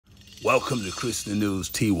Welcome to Christian News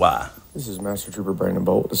TY. This is Master Trooper Brandon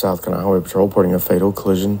Bolt, the South Carolina Highway Patrol, reporting a fatal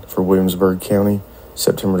collision for Williamsburg County,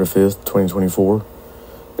 September the 5th, 2024.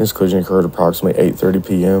 This collision occurred approximately 8:30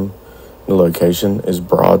 p.m. The location is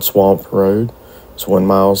Broad Swamp Road. It's 1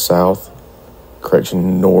 mile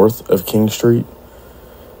north of King Street.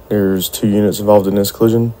 There's 2 units involved in this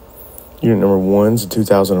collision. Unit number 1 is a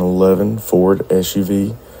 2011 Ford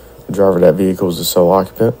SUV. The driver of that vehicle was the sole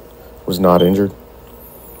occupant, was not injured.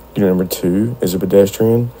 Unit number 2 is a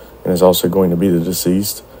pedestrian and is also going to be the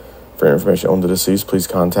deceased. For information on the deceased, please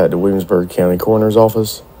contact the Williamsburg County Coroner's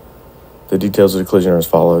Office. The details of the collision are as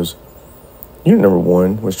follows. Unit number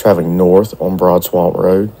 1 was traveling north on Broad Swamp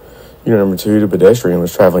Road. Unit number 2, the pedestrian,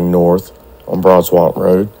 was traveling north on Broad Swamp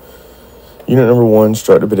Road. Unit number 1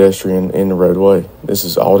 struck the pedestrian in the roadway. This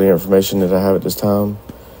is all the information that I have at this time.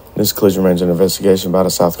 This collision remains an investigation by the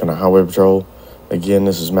South Carolina Highway Patrol. Again,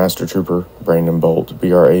 this is Master Trooper Brandon Bolt,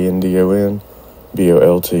 Brandon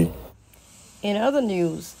Bolt. In other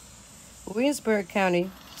news, Williamsburg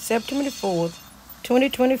County, September 4th,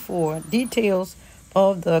 2024, details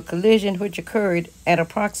of the collision which occurred at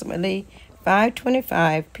approximately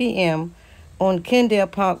 5:25 p.m. on Kendall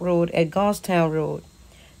Park Road at Goffstown Road.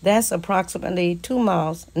 That's approximately 2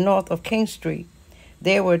 miles north of King Street.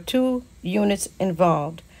 There were 2 units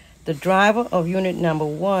involved. The driver of unit number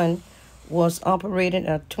 1 was operating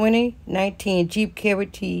a 2019 Jeep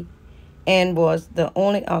Cherokee and was the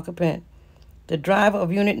only occupant. The driver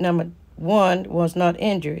of unit number 1 was not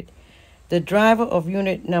injured. The driver of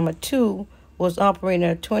unit number 2 was operating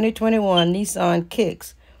a 2021 Nissan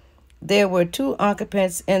Kicks. There were 2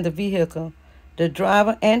 occupants in the vehicle. The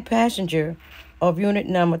driver and passenger of unit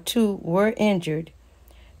number 2 were injured.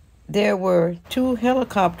 There were 2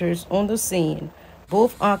 helicopters on the scene.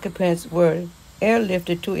 Both occupants were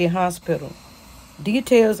airlifted to a hospital.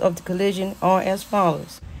 Details of the collision are as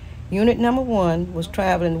follows. Unit number 1 was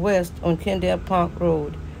traveling west on Kendall Park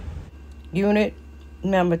Road. Unit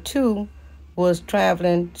number 2 was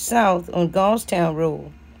traveling south on Goffstown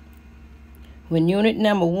Road. When unit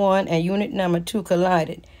number 1 and unit number 2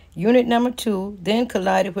 collided, unit number 2 then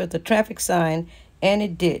collided with a traffic sign and a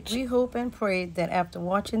ditch. We hope and pray that after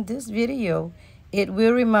watching this video, it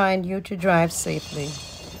will remind you to drive safely.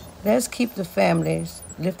 Let's keep the families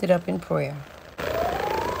lifted up in prayer.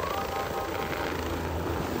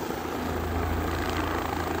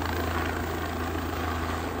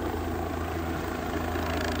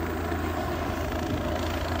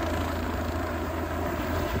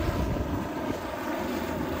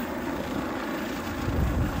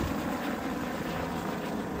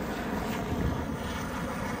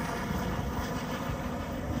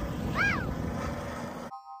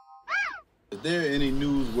 If there are any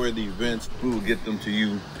newsworthy events, we will get them to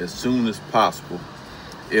you as soon as possible.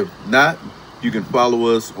 If not, you can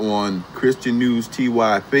follow us on Christian News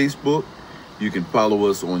TY Facebook, you can follow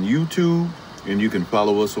us on YouTube, and you can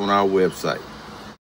follow us on our website.